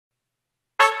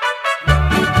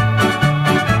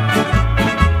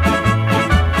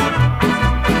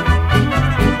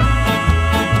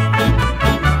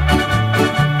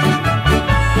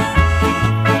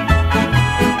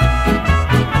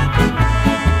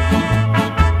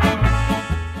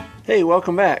Hey,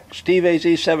 welcome back. Steve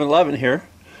AZ711 here.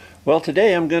 Well,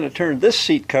 today I'm going to turn this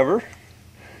seat cover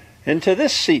into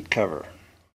this seat cover.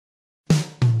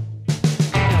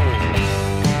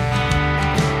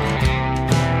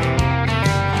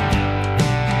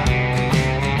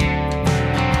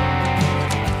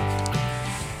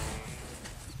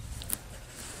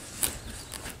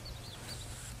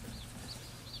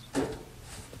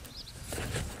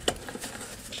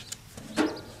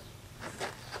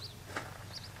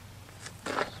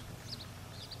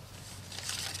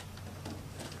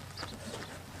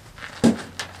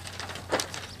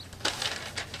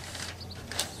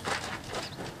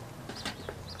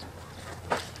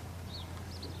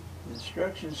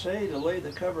 Instructions say to lay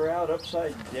the cover out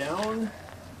upside down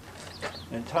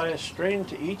and tie a string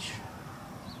to each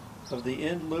of the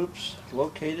end loops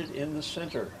located in the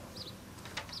center.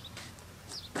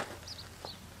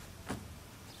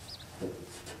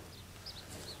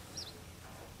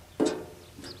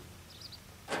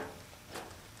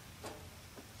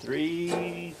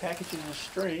 Three packages of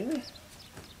string.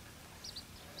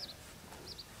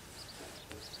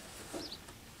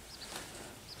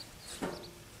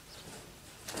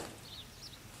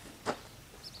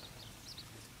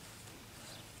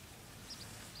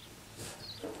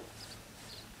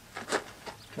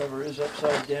 Cover is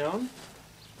upside down.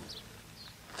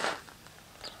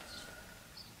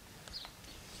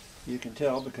 You can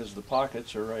tell because the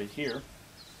pockets are right here.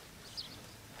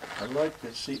 I like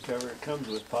this seat cover. It comes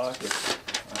with pockets.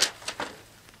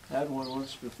 I had one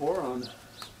once before on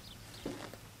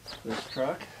this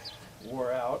truck.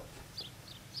 Wore out.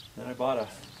 Then I bought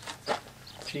a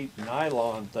cheap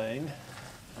nylon thing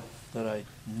that I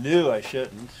knew I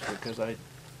shouldn't because I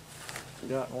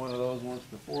got one of those once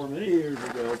before many years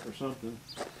ago for something,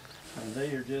 and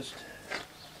they are just,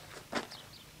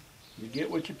 you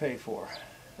get what you pay for.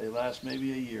 They last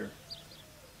maybe a year.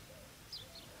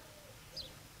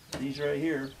 These right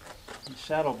here, these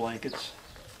saddle blankets,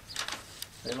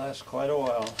 they last quite a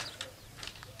while.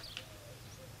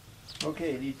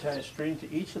 Okay, you need to tie a string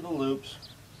to each of the loops.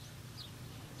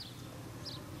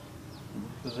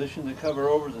 Position the cover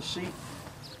over the seat.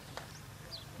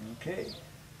 Okay.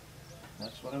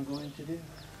 That's what I'm going to do.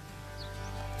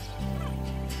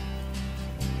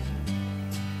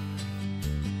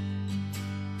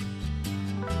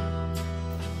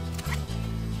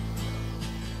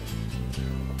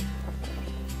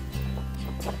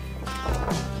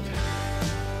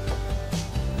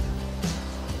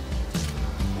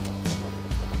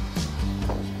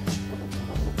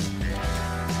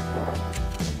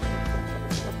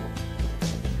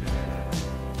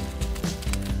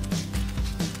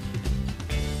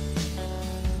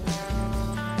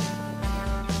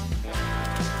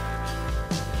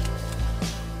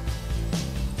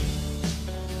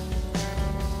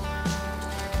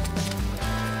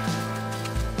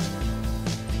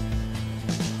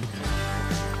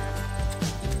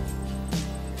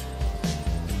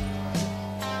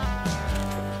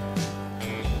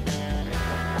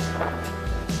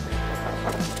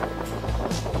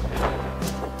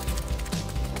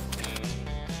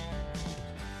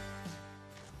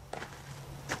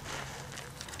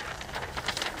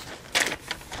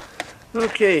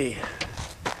 Okay,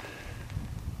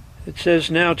 it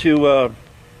says now to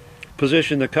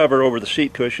position the cover over the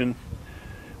seat cushion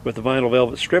with the vinyl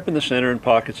velvet strip in the center and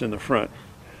pockets in the front.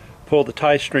 Pull the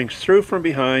tie strings through from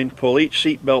behind, pull each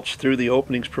seat belts through the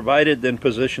openings provided, then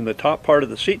position the top part of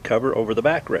the seat cover over the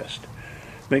backrest.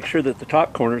 Make sure that the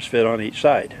top corners fit on each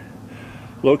side.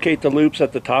 Locate the loops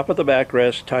at the top of the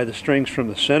backrest, tie the strings from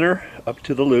the center up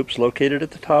to the loops located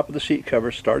at the top of the seat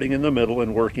cover, starting in the middle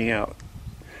and working out.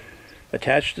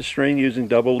 Attach the string using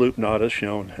double loop knot as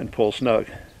shown and pull snug.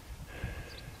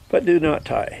 But do not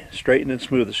tie. Straighten and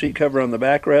smooth the seat cover on the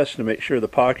backrest to make sure the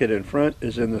pocket in front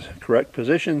is in the correct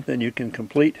position, then you can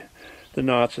complete the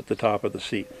knots at the top of the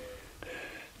seat.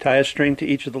 Tie a string to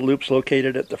each of the loops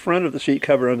located at the front of the seat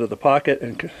cover under the pocket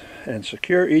and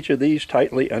secure each of these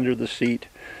tightly under the seat,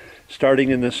 starting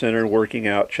in the center, working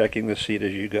out, checking the seat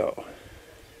as you go.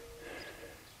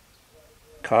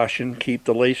 Caution, keep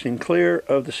the lacing clear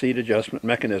of the seat adjustment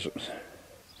mechanisms.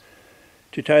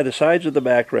 To tie the sides of the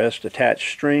backrest,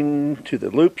 attach string to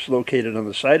the loops located on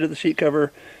the side of the seat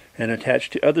cover and attach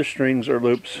to other strings or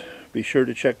loops. Be sure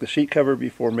to check the seat cover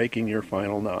before making your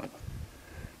final knot.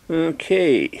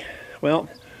 Okay, well,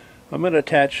 I'm going to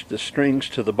attach the strings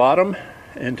to the bottom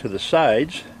and to the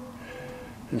sides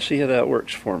and see how that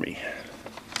works for me.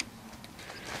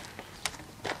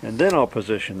 And then I'll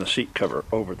position the seat cover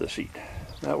over the seat.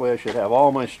 That way I should have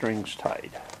all my strings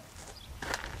tied.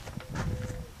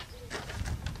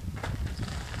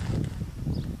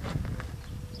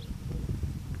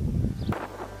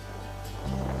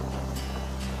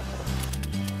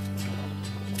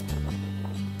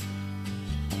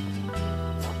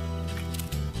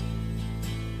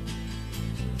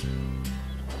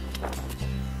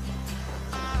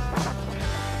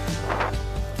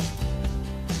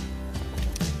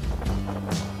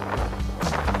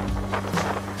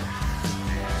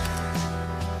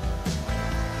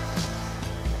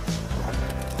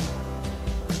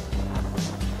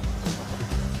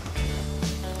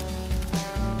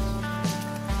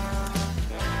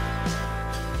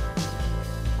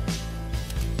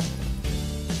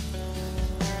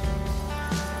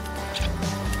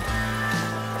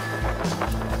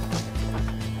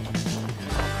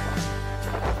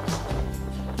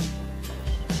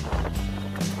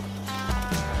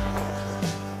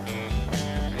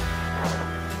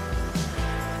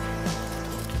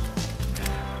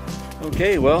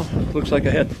 Okay, well, looks like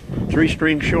I had 3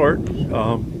 strings short, so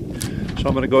I'm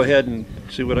going to go ahead and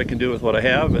see what I can do with what I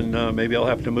have, and maybe I'll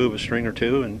have to move a string or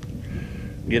 2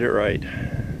 and get it right.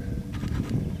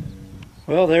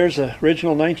 Well, there's the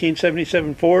original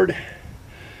 1977 Ford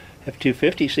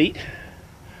F250 seat,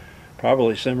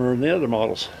 probably similar than the other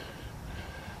models.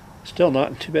 Still not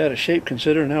in too bad a shape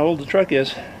considering how old the truck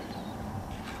is.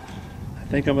 I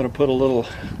think I'm going to put a little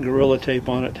Gorilla Tape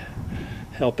on it,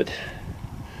 help it,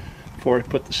 before I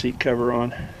put the seat cover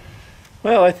on.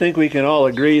 Well, I think we can all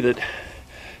agree that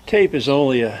tape is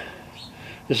only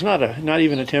it's not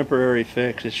even a temporary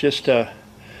fix. It's just a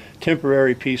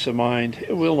temporary peace of mind.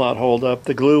 It will not hold up.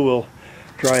 The glue will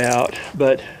dry out,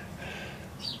 but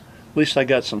at least I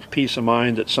got some peace of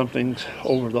mind that something's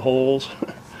over the holes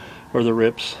or the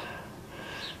rips.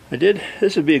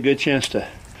 This would be a good chance to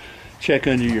check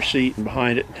under your seat and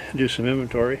behind it, do some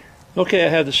inventory. Okay, I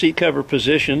have the seat cover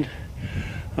positioned.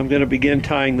 I'm going to begin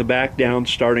tying the back down,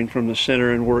 starting from the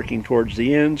center and working towards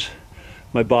the ends.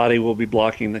 My body will be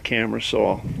blocking the camera, so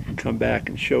I'll come back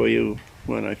and show you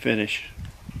when I finish.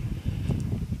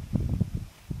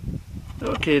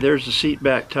 Okay, there's the seat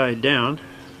back tied down.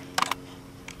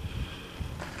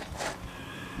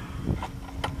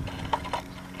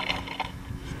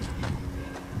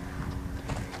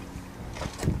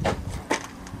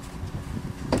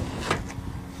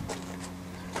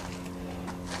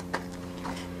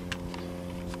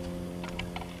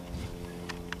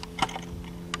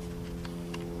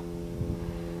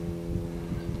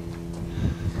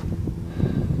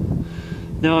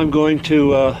 Now I'm going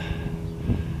to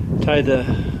tie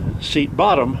the seat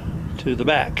bottom to the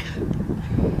back,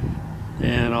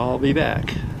 and I'll be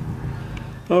back.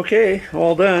 Okay,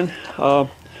 all done. I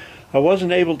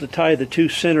wasn't able to tie the 2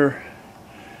 center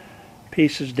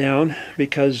pieces down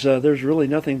because there's really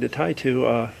nothing to tie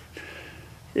to.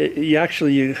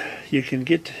 You can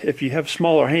get, if you have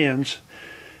smaller hands,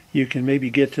 you can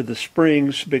maybe get to the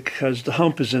springs because the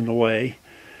hump is in the way,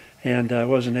 and I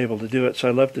wasn't able to do it, so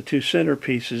I left the 2 center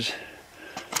pieces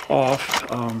off.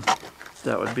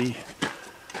 That would be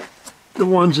the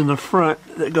ones in the front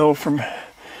that go from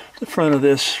the front of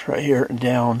this right here and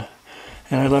down,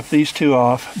 and I left these 2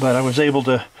 off, but I was able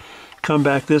to come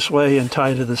back this way and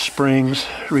tie to the springs,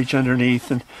 reach underneath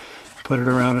and put it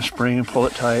around a spring and pull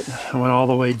it tight. I went all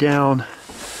the way down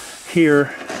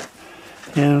here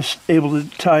and I was able to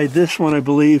tie this one, I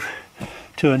believe,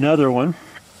 to another one.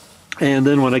 And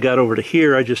then when I got over to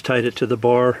here, I just tied it to the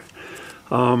bar.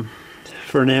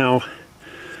 For now,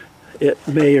 it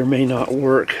may or may not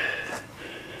work.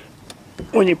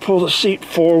 When you pull the seat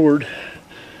forward,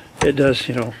 it does,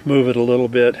 move it a little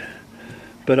bit,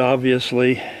 but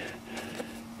obviously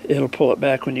it'll pull it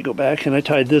back when you go back. And I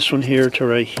tied this one here to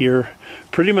right here,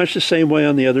 pretty much the same way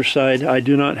on the other side. I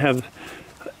do not have,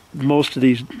 most of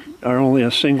these are only a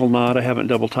single knot. I haven't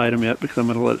double tied them yet because I'm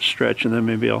going to let it stretch, and then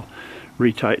maybe I'll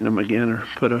retighten them again or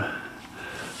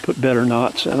put better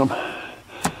knots in them.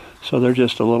 So they're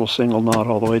just a little single knot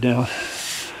all the way down.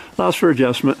 Allows for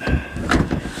adjustment.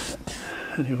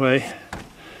 Anyway,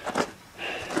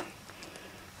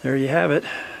 there you have it.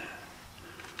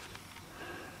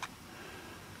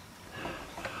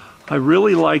 I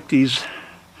really like these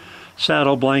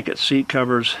saddle blanket seat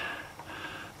covers.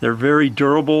 They're very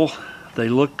durable. They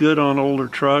look good on older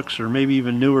trucks, or maybe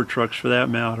even newer trucks for that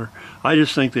matter. I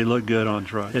just think they look good on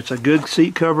trucks. It's a good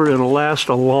seat cover. It'll last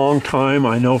a long time,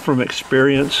 I know from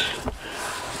experience.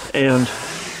 And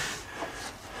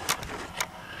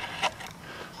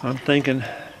I'm thinking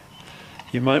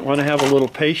you might want to have a little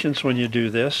patience when you do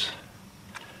this.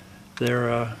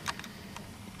 They're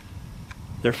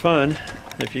fun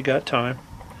if you got time.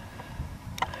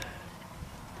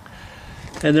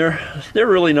 And they're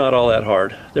really not all that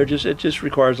hard. It just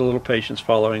requires a little patience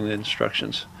following the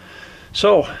instructions.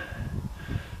 So,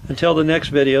 until the next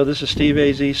video, this is Steve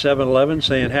AZ711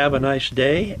 saying have a nice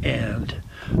day, and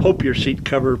hope your seat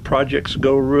cover projects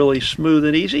go really smooth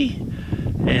and easy.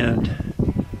 And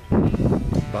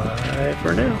bye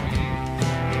for now.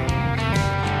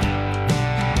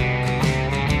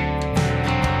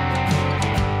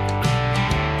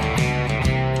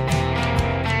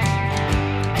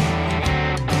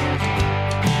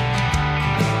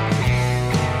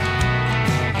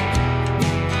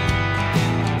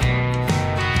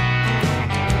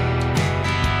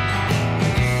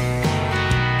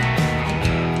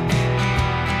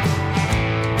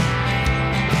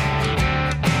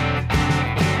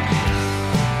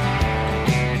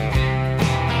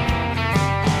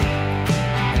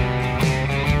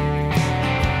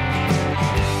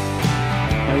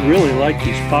 I really like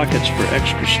these pockets for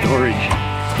extra storage.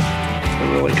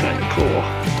 They're really kind of cool.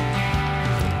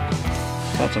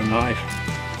 That's a knife.